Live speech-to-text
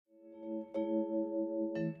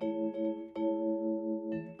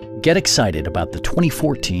Get excited about the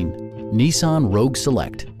 2014 Nissan Rogue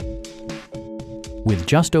Select. With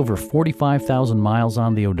just over 45,000 miles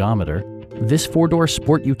on the odometer, this four-door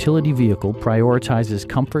sport utility vehicle prioritizes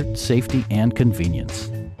comfort, safety, and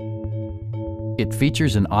convenience. It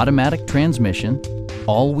features an automatic transmission,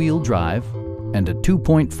 all-wheel drive, and a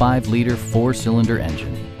 2.5-liter four-cylinder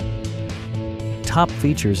engine. Top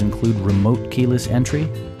features include remote keyless entry,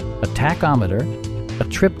 a tachometer, a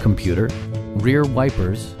trip computer, rear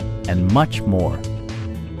wipers, and much more.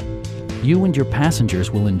 You and your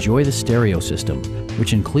passengers will enjoy the stereo system,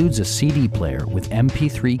 which includes a CD player with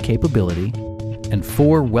MP3 capability and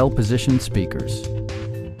 4 well-positioned speakers.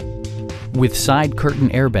 With side curtain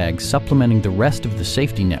airbags supplementing the rest of the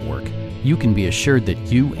safety network, you can be assured that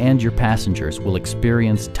you and your passengers will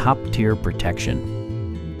experience top-tier protection.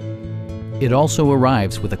 It also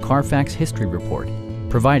arrives with a Carfax history report,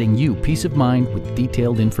 providing you peace of mind with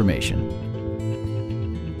detailed information.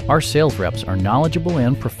 Our sales reps are knowledgeable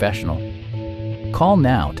and professional. Call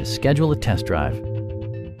now to schedule a test drive.